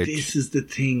due to age? This is the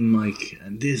thing, Mike.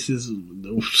 And this is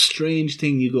the strange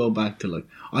thing you go back to. Like,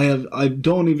 I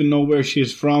don't even know where she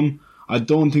is from. I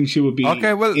don't think she would be.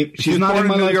 Okay, well, she's not born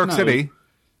in my New life York now. City.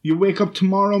 You wake up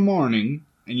tomorrow morning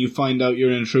and you find out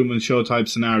you're in a Truman Show type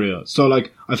scenario. So,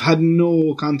 like, I've had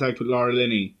no contact with Laura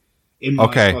Linney in my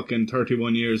fucking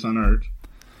 31 years on Earth.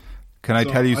 Can I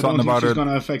tell you something about her? She's going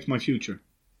to affect my future.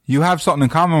 You have something in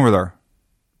common with her.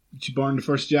 She born the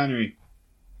 1st of January.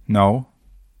 No.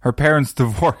 Her parents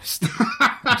divorced.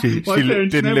 she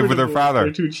didn't live with her father.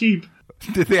 They're too cheap.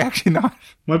 Did they actually not?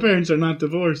 My parents are not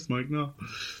divorced, Mike, no.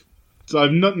 So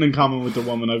I've nothing in common with the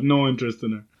woman. I've no interest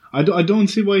in her. I don't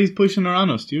see why he's pushing her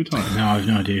on us. Do you, Tom? No, I've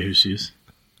no idea who she is.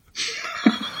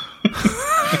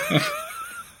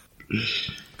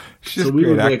 So we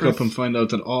would wake up and find out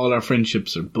that all our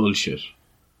friendships are bullshit.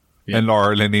 Yeah. And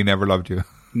Laura Linney never loved you.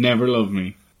 Never loved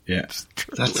me. Yeah.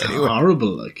 That's horrible,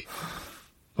 like.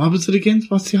 What was it again?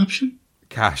 What's the option?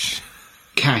 Cash.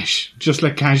 Cash. Just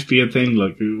let cash be a thing,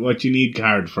 like, what you need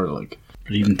card for, like.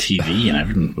 But even TV and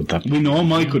everything, would that be... We know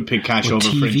Mike would pick cash over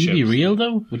TV friendships. be real,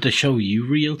 though? Would they show you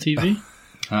real TV?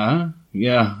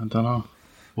 Yeah, I don't know.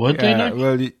 Would they, like?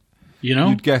 Well, you know?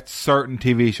 You'd get certain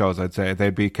TV shows, I'd say.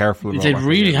 They'd be careful about They'd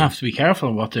really have to be careful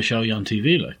of what they show you on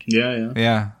TV, like. Yeah.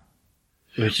 Yeah.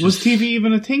 Was TV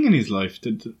even a thing in his life?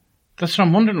 That's what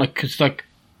I'm wondering, like, because, like,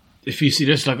 if you see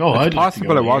this, like, oh, I'd like to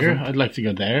go here, I'd like to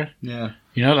go there. Yeah.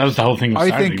 You know, that was the whole thing with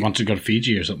Saturday. think He wanted to go to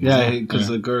Fiji or something. Yeah, because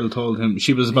the girl told him,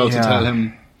 she was about to tell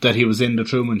him that he was in the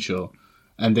Truman Show.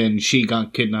 And then she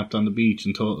got kidnapped on the beach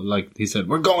and told, like, he said,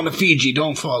 we're going to Fiji,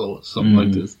 don't follow us. Something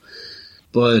like this.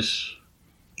 But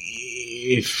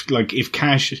if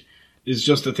cash is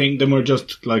just a thing, then we're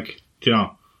just, like, you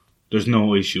know, there's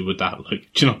no issue with that.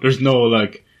 Like, you know, there's no,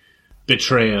 like,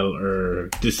 betrayal or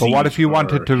deceit. But what if you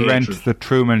wanted to hatred? rent the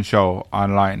Truman Show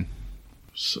online?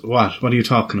 So what are you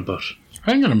talking about?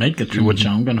 I'm going to make the Truman Show.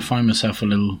 I'm going to find myself a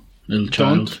little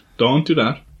child. Don't do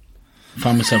that.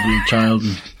 Find myself a little child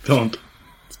and Don't.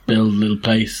 build a little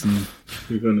place, and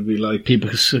You're going to be like... people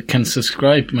can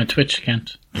subscribe to my Twitch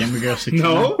account. GamerGirl69.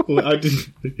 No, I didn't.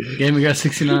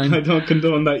 GamerGirl69. I don't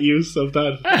condone that use of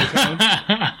that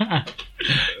account.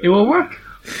 It will work.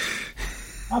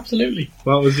 Absolutely.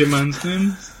 What was your man's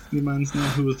name?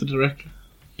 Who was the director?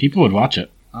 People would watch it.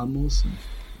 Almost.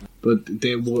 But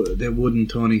they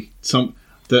wouldn't, Tony.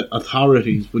 The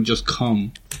authorities would just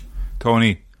come.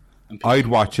 Tony, I'd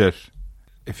watch it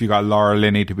if you got Laura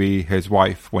Linney to be his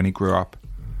wife when he grew up.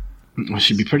 Well,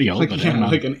 she'd be pretty old Like, by then, man.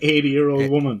 like an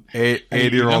 80-year-old woman.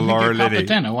 80-year-old Laura Linney.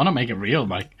 Then I want to make it real,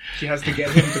 like She has to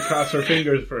get him to cross her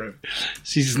fingers for him.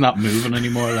 she's just not moving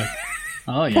anymore. Like,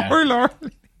 oh yeah, Poor Laura.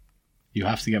 you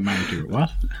have to get married to her. What?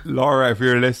 Laura, if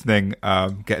you're listening,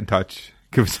 get in touch.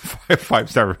 Give us a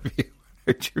five-star review.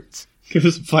 iTunes. Give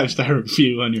us a 5-star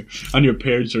review on your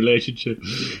parents' relationship.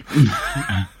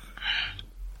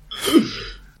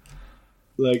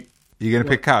 Like, You gonna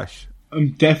pick cash?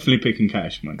 I'm definitely picking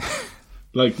cash, man.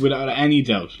 Like, without any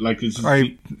doubt. Like, this is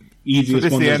Right. the So easiest this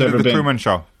is one the there's end of ever the been. Truman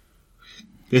Show.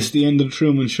 This is the end of the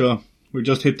Truman Show. We're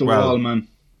just hit the wall, man.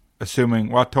 Assuming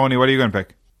what, Tony? What are you gonna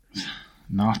pick?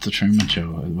 Not the Truman Show.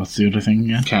 What's the other thing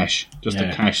again? Cash. Just Yeah,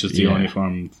 that cash is the only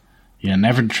form. Yeah,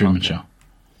 never the Truman Show.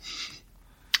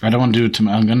 I don't want to do it to.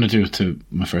 I'm going to do it to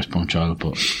my firstborn child,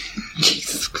 but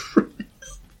Jesus Christ.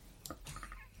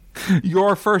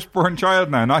 Your firstborn child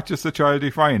now, not just a child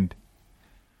you find.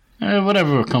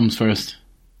 whatever comes first.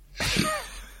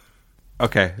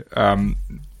 Okay. Tony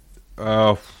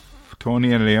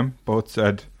and Liam both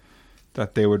said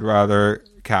that they would rather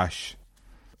cash.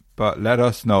 But let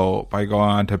us know by going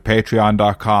on to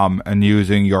patreon.com and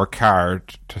using your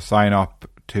card to sign up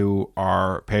to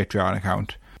our Patreon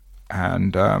account.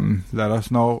 And let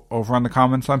us know over on the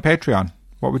comments on Patreon.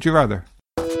 What would you rather?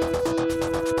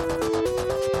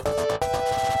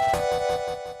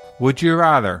 Would you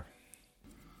rather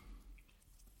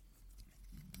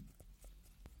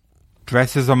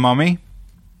dress as a mummy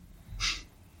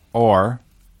or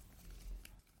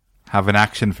have an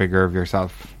action figure of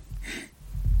yourself?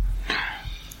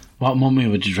 What mummy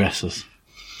would you dress as?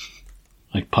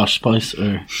 Like Posh Spice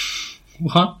or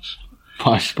What?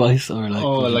 Posh Spice or like?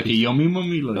 Oh, would you like a be- yummy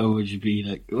mummy? Like. Or would you be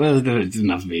like? Well, it doesn't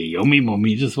have to be a yummy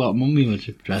mummy. Just what mummy would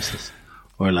you dress as?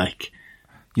 Or like?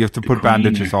 You have to put Queen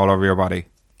bandages all over your body.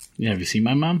 Yeah, have you seen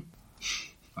my mum?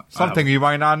 Something you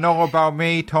might not know about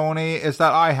me, Tony, is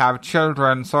that I have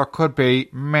children, so it could be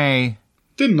me.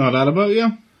 Didn't know that about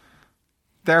you.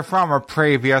 They're from a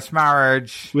previous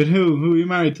marriage. With who? Who are you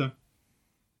married to?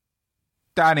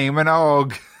 Danny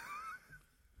Minogue.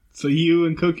 So you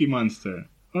and Cookie Monster.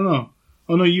 Oh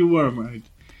no, you were married.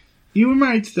 You were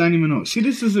married to Danny Minogue. See,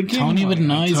 this is again. Tony with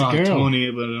an eye is a girl. Tony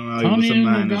with an eye was a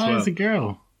man as well. Is a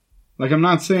girl. Like, I'm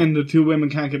not saying the two women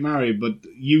can't get married, but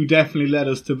you definitely led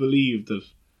us to believe that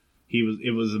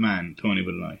it was a man, Tony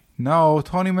with an eye. No,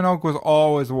 Tony Minogue was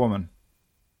always a woman.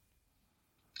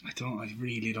 I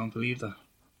really don't believe that.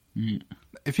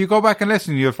 If you go back and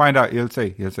listen, you'll find out. You'll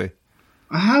see.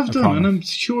 I have done, promise. and I'm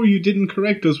sure you didn't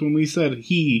correct us when we said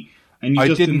he, and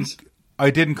you didn't. I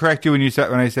didn't correct you when you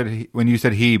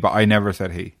said he, but I never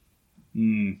said he.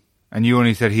 And you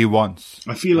only said he once.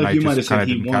 I feel like you might have said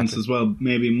he once as well.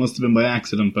 Maybe it must have been by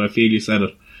accident, but I feel you said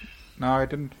it. No, I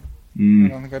didn't. I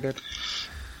don't think I did.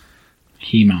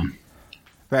 He-Man.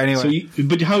 But anyway.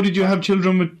 But how did you have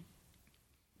children with...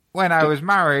 When I was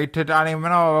married to Danny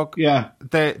Minogue,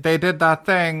 they did that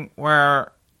thing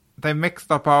where they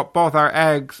mixed up both our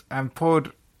eggs and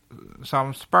put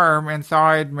some sperm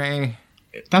inside me.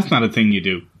 That's not a thing you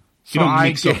do. You don't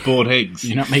mix up both eggs.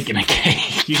 You're not making a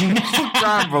cake. You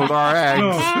scrambled our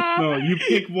eggs. No, you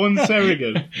pick one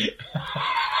surrogate.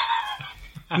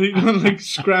 You don't like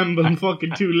scramble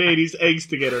fucking two ladies' eggs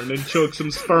together and then chuck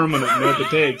some sperm on it and hope it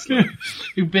takes. Like.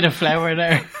 A bit of flour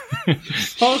there.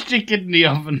 Stick it in the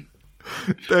oven.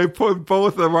 They put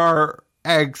both of our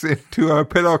eggs into a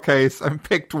pillowcase and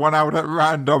picked one out at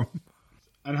random.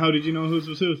 And how did you know whose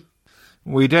was whose?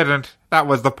 We didn't. That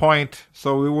was the point.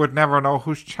 So we would never know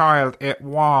whose child it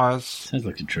was. Sounds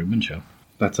like the Truman Show.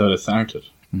 That's how it started.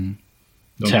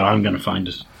 That's how I'm going to find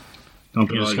it. Don't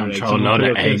put You're just all going to your throw a eggs in load the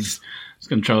of pillowcase. eggs. Just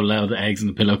going to throw a load of eggs in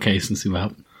the pillowcase and see what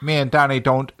happens. Me and Danny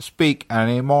don't speak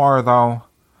anymore, though.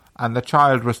 And the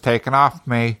child was taken off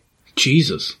me.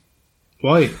 Jesus.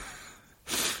 Why?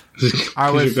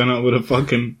 You're going out with a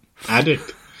fucking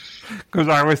addict. Because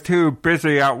I was too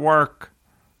busy at work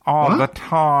all the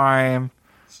time.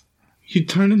 You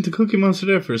turned into Cookie Monster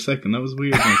there for a second. That was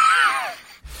weird.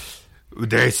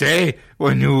 They say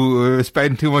when you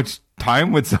spend too much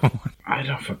time with someone. I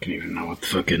don't fucking even know what the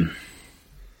fucking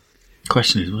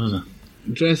question is. What is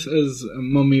it? Dress as a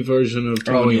mummy version of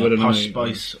Tony with an Posh eye.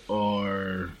 Spice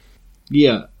or...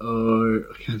 Yeah, or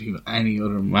I can't think of any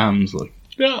other mams like.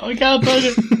 No, I can't find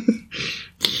it.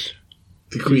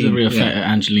 The Who's Queen. a real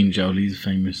Angelina Jolie's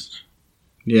famous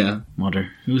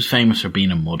mother. Who's famous for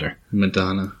being a mother?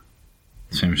 Madonna.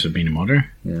 Famous for being a mother?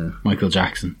 Yeah. Michael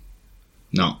Jackson.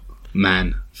 No.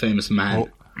 Man. Famous man.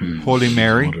 Holy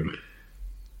Mary. Mother.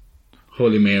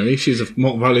 Holy Mary. She's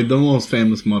probably the most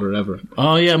famous mother ever.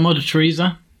 Oh yeah, Mother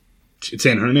Teresa. It's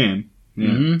in her name. Yeah.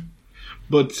 Mm-hmm.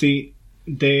 But see,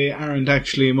 they aren't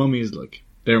actually mummies, like.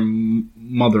 They're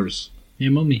mothers. Yeah,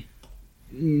 mummy.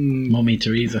 Mummy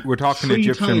Teresa. We're talking 3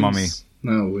 Egyptian times. mummy.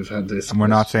 No, we've had this. And we're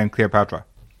not saying Cleopatra.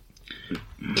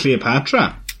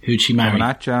 Cleopatra? Who'd she marry?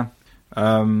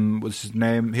 What's his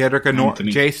name? He had like a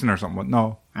Jason or something.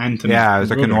 No. Anthony. Yeah, it was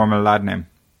like a normal lad name.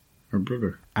 Her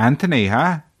brother. Anthony,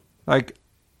 huh? Like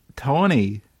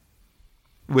Tony.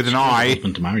 With an eye.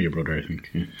 Husband to marry your brother, I think.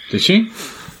 Yeah. Did she?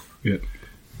 Yeah. Do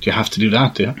you have to do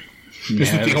that, yeah?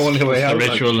 This is the only way out. The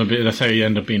ritual, that's how you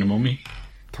end up being a mummy.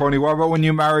 Tony, what about when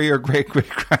you marry your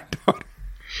great-great-granddaughter?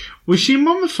 Was she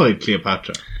mummified,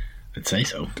 Cleopatra? I'd say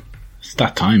so. It's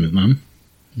that time, isn't it?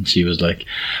 And she was like...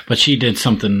 But she did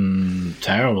something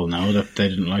terrible now that they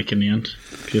didn't like in the end,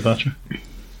 Cleopatra.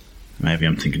 Maybe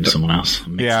I'm thinking of someone else.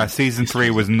 Yeah, season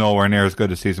 3 was nowhere near as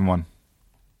good as season 1.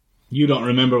 You don't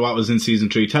remember what was in season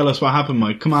 3. Tell us what happened,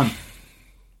 Mike. Come on.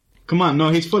 Come on. No,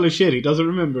 he's full of shit. He doesn't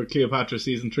remember Cleopatra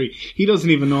season 3. He doesn't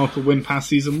even know if it went past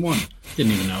season 1.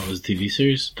 Didn't even know it was a TV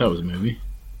series. That was a movie.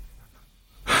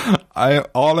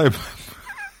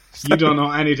 You don't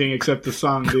know anything except the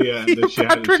song that she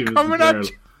had. She was the girl.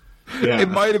 Yeah. It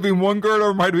might have been one girl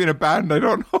or it might have been a band. I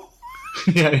don't know.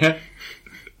 yeah.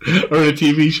 Or a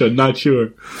TV show. Not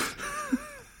sure.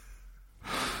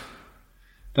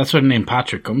 That's where the name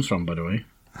Patrick comes from, by the way.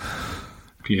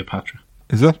 Cleopatra.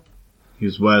 Is it? He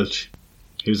was Welsh.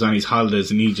 He was on his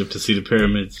holidays in Egypt to see the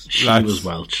pyramids. She was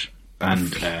Welsh.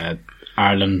 And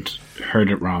Ireland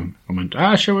heard it wrong and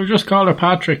went, sure, we'll just call her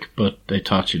Patrick. But they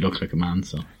thought she looked like a man,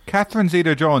 so. Catherine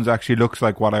Zeta-Jones actually looks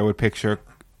like what I would picture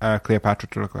Cleopatra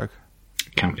to look like.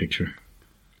 Can't picture.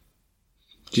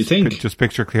 Do you think? Just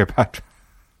picture Cleopatra.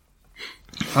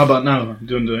 How about now?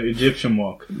 Doing the Egyptian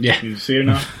walk. Yeah. You see her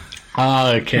now?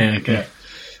 Oh, okay. Yeah.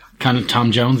 Kind of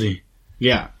Tom Jonesy.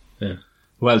 Yeah. Yeah.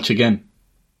 Welsh again.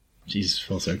 Jesus,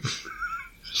 full circle.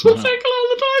 Full circle all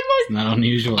the Isn't that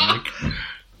unusual? Like,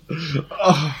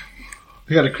 Oh,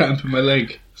 I got a cramp in my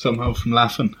leg somehow from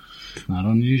laughing. it's not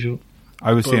unusual.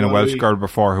 I was seeing a Well, Welsh girl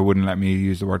before who wouldn't let me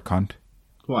use the word cunt.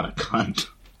 What a cunt.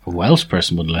 A Welsh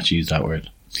person wouldn't let you use that word.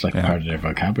 It's like Yeah. part of their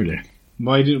vocabulary.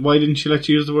 Why didn't she let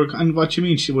you use the word cunt? And what do you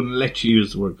mean she wouldn't let you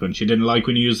use the word cunt? She didn't like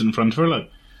when you used it in front of her, like?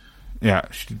 Yeah,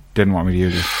 she didn't want me to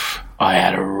use it. I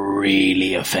had a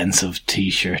really offensive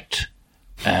T-shirt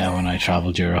when I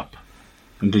travelled Europe.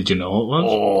 And did you know what it was?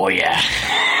 Oh yeah,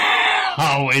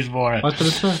 always wore it. What did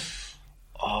it say?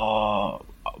 Oh,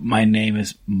 my name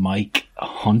is Mike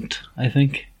Hunt, I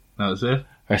think, That was it?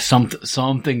 or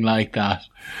something like that.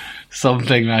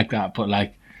 Something like that, but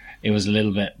like it was a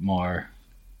little bit more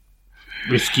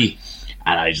Risky.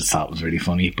 and I just thought it was really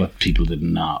funny, but people did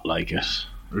not like it.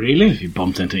 Really? If you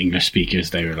bumped into English speakers,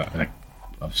 they were like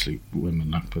obviously women,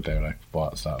 like, but they were like,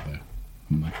 "What's that about?"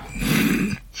 I'm like,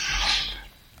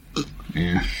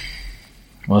 yeah,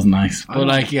 it wasn't nice, but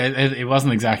like, yeah, it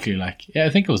wasn't exactly like, yeah, I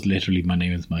think it was literally, my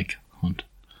name is Mike Hunt.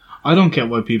 I don't get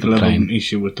why people have Plain. an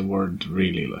issue with the word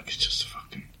really, like, it's just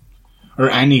fucking... Or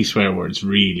any swear words,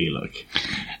 really, like...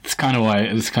 It's kind of why,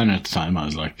 it's kind of at the time I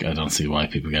was like, I don't see why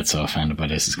people get so offended by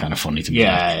this. It's kind of funny to me.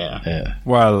 Yeah, like, yeah.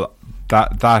 Well,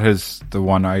 that is the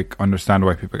one I understand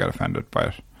why people get offended by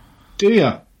it. Do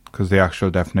ya? Because the actual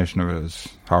definition of it is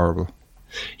horrible.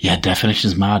 Yeah,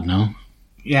 definition's mad, no?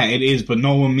 Yeah, it is, but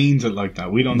no one means it like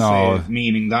that. We don't No. say it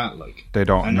meaning that, like... They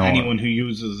don't And know anyone who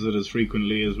uses it as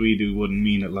frequently as we do wouldn't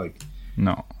mean it like...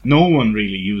 No, No one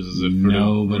really uses it for the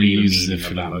Nobody real uses it meaning for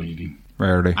of that like, meaning.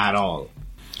 rarely. at all.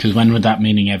 Because when would that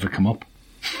meaning ever come up?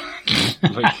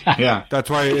 Like, yeah. That's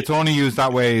why it's only used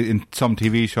that way in some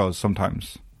TV shows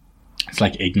sometimes. It's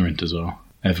like ignorant as well.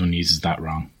 Everyone uses that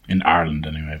wrong. In Ireland,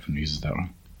 anyway, everyone uses that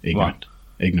wrong. Ignorant.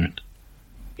 Ignorant.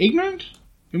 Ignorant?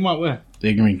 In what way?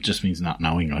 Ignorant just means not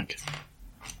knowing, like.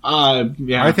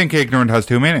 Yeah. I think ignorant has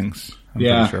two meanings. I'm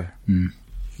Yeah. pretty sure.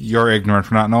 You're ignorant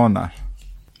for not knowing that.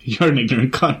 You're an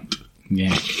ignorant cunt.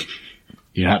 Yeah.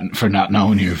 For not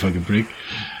knowing you're a fucking prick.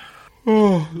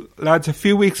 Oh, lads, a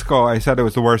few weeks ago I said it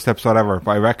was the worst episode ever,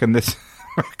 but I reckon this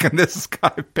has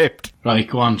got pipped. Right,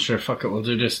 go on, sure, fuck it, we'll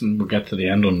do this and we'll get to the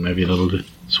end one. Maybe it'll do.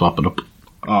 Swap it up.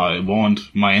 Oh, it won't.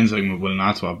 My end segment will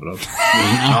not swap it up.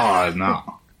 Oh,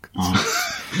 no.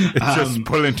 It's just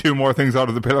pulling two more things out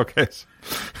of the pillowcase.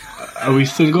 Are we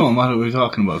still going? What are we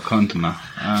talking about? Cunt and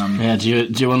that. Yeah,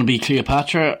 do you want to be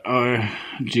Cleopatra or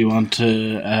do you want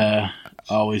to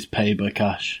always pay by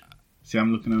cash? See,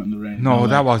 I'm looking out in the rain. No,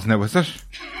 that wasn't it, was it?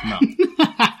 No.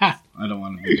 I don't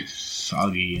want to be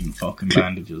soggy in fucking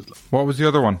bandages. What was the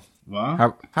other one?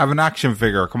 What? Have an action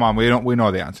figure. Come on, we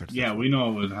know the answers. Yeah, we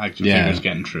know with action Yeah. figures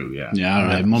getting through, yeah. Yeah,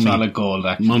 alright, mummy. Solid gold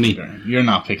action Mummy. figure. You're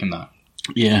not picking that.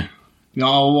 Yeah.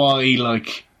 No, why?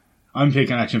 Like, I'm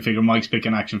picking action figure, Mike's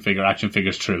picking action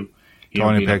figure's true. He'll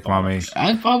Tony be picked like, mommy.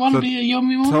 I want to So be a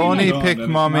yummy mummy. Tony No, picked that is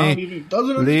mommy. not even-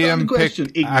 doesn't Liam the question,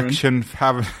 picked ignorant. action.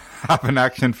 Have an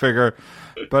action figure.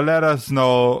 But let us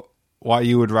know what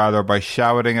you would rather by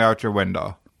shouting it out your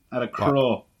window At a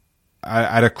crow.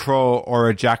 at a crow or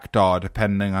a jackdaw,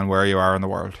 depending on where you are in the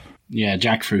world. Yeah,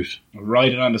 jackfruit.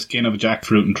 Write it on the skin of a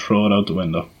jackfruit and throw it out the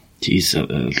window. Jeez,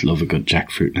 I love a good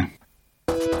jackfruit now.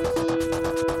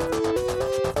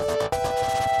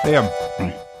 Liam,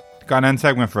 Right. got an end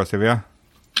segment for us, have you?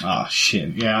 Oh, shit.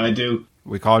 Yeah, I do.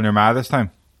 We calling your ma this time?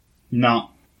 No.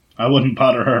 I wouldn't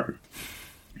bother her.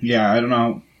 Yeah, I don't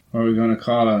know. What are we going to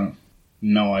call it?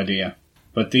 No idea.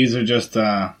 But these are just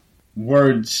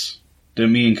words that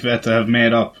me and Kveta have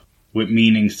made up with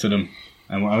meanings to them.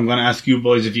 And I'm going to ask you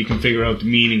boys if you can figure out the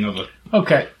meaning of it.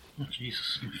 Okay. Oh,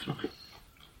 Jesus.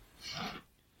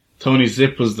 Tony's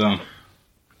zip was down.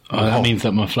 Oh, that means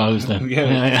that my flow's down.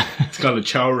 Yeah. It's called a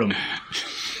chowrum.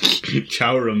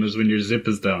 Chowrum is when your zip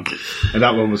is down. And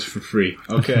that one was for free.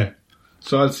 Okay.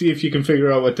 So I'll see if you can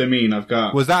figure out what they mean. I've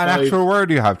got... Was that an 5 actual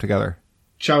word you have together?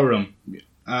 Chowrum.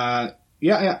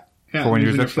 Yeah. For when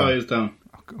your your zip's fly down. is down.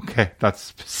 Okay, that's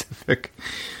specific.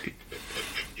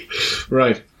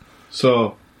 Right.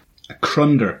 So, a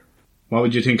crunder. What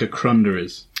would you think a crunder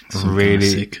is? Some Really kind of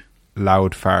sick.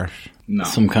 loud fart. No.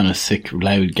 Some kind of sick,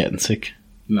 loud getting sick.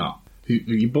 No.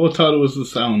 You both thought it was the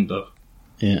sound, though.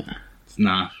 Yeah. It's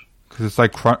not. Because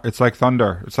it's like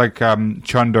thunder. It's like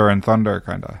chunder and thunder,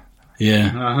 kind of. Yeah.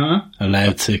 Uh-huh. A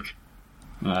loud sick.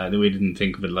 We didn't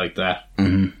think of it like that.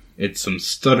 Mm-hmm. It's some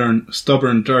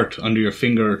stubborn dirt under your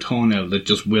finger or toenail that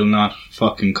just will not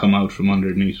fucking come out from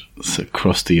underneath. It's a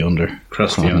crusty under.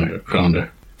 Crusty under. Crunder.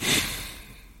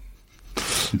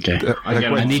 Okay.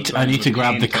 I need to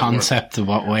grab the concept of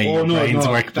what way your brains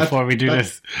work before we do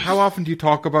this. How often do you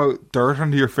talk about dirt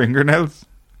under your fingernails?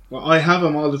 Well, I have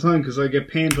them all the time because I get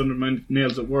paint under my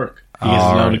nails at work. He has a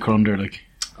load Alright. of crunder, like.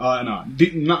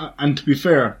 No. And to be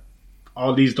fair,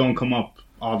 all these don't come up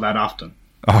all that often.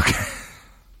 Okay.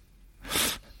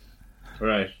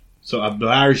 Right. So a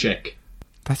Blarjek.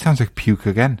 That sounds like puke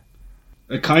again.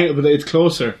 But it's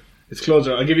closer. It's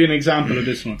closer. I'll give you an example of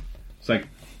this one. It's like,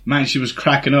 man, she was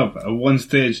cracking up. At one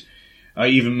stage, I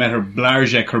even met her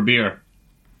Blarjek her beer.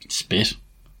 Spit.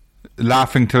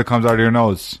 Laughing till it comes out of your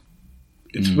nose.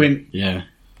 It's when Yeah.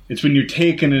 it's when you're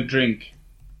taking a drink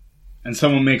and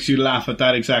someone makes you laugh at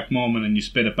that exact moment and you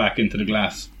spit it back into the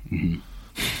glass.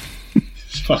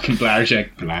 It's fucking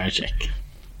Blarjek. Blarjek.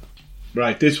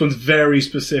 Right, this one's very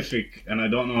specific, and I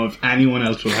don't know if anyone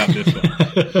else will have this one.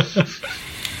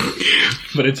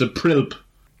 But it's a Prilp.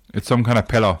 It's some kind of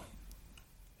pillow.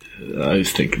 I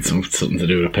was thinking something to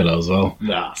do with a pillow as well.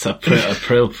 Nah. It's a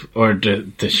pulp, or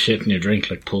the shit in your drink,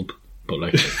 like pulp, but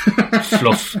like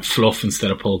fluff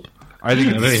instead of pulp. I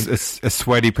think it's a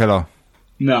sweaty pillow.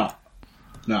 No.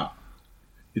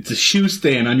 It's a shoe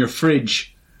stain on your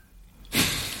fridge.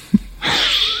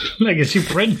 Like a shoe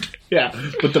print. Yeah,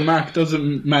 but the mark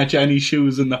doesn't match any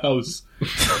shoes in the house.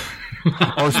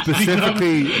 Or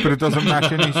specifically, but it doesn't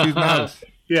match any shoes in the house.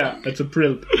 Yeah, it's a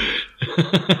Prilp.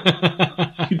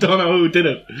 You don't know who did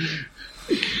it.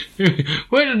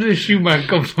 Where did the shoe mark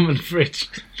come from in the fridge?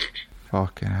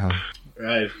 Fucking hell.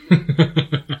 Right.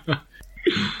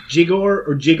 Jigor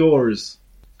or Jigors?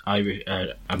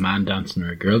 A man dancing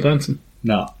or a girl dancing?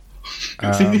 No.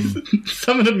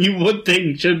 Some of them you would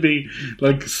think should be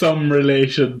like some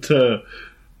relation to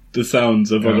the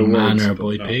sounds of Or other a man words. or a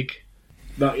boy but no. pig?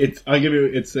 No,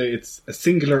 it's a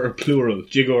singular or plural.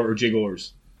 Jigor or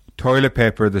Jigors. Toilet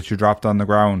paper that you dropped on the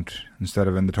ground instead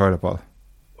of in the toilet bowl.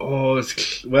 Oh,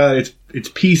 it's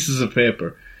pieces of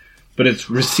paper, but it's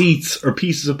receipts or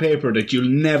pieces of paper that you'll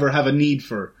never have a need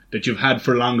for that you've had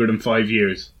for longer than 5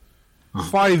 years.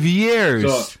 5 years.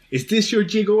 So, is this your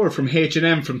Jigor from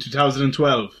H&M from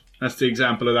 2012? That's the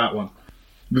example of that one.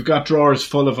 We've got drawers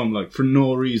full of them, like, for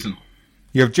no reason.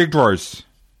 You have jig drawers.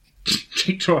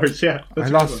 Jig drawers, yeah. I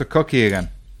lost the cookie again.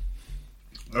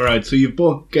 Alright, so you've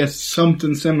both guessed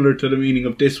something similar to the meaning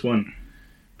of this one,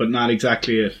 but not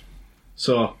exactly it.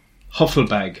 So,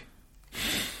 Hufflebag.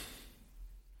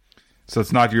 So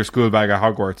it's not your school bag at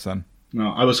Hogwarts then.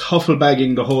 No, I was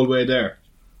Hufflebagging the whole way there.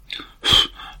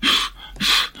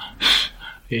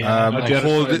 Yeah. How'd you have it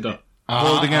hold tried, it- though?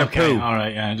 Holding a poo.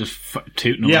 Alright, yeah, just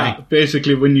tooting Yeah, away.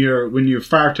 basically when you're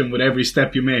farting with every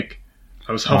step you make.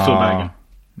 I was Hufflebagging. Oh,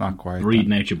 not quite.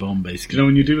 Breathing out your bum, You basically. know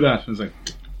when you do that, it's like,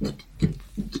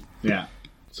 yeah.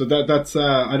 So that's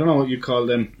I don't know what you call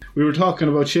them. We were talking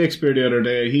about Shakespeare the other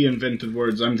day. He invented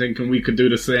words. I'm thinking we could do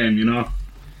the same. You know,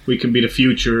 we can be the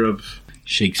future of.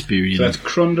 Shakespearean. So that's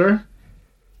Crunder,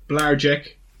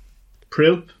 Blarjek,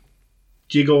 Prilp,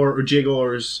 Jigor or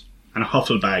Jigors, and a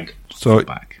Hufflebag. So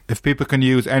back. if people can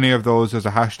use any of those as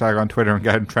a hashtag on Twitter and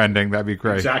get them trending, that'd be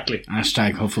great. Exactly.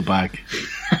 Hashtag Hufflebag.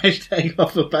 Hashtag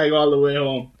Hufflebag all the way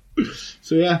home.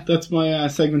 So yeah, that's my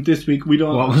segment this week. We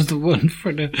don't. What was the one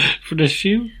for the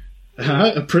shoe?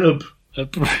 A Prilp. A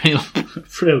braille.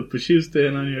 Prilp, a shoe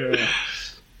stain on your.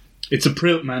 It's a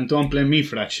Prilp, man. Don't blame me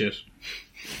for that shit.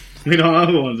 We don't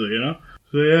have ones, you know.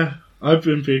 So yeah, I've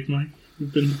been Big Mike.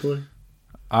 You've been the boy.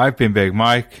 I've been Big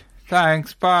Mike.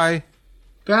 Thanks. Bye.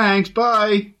 Thanks.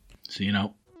 Bye. So you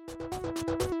know.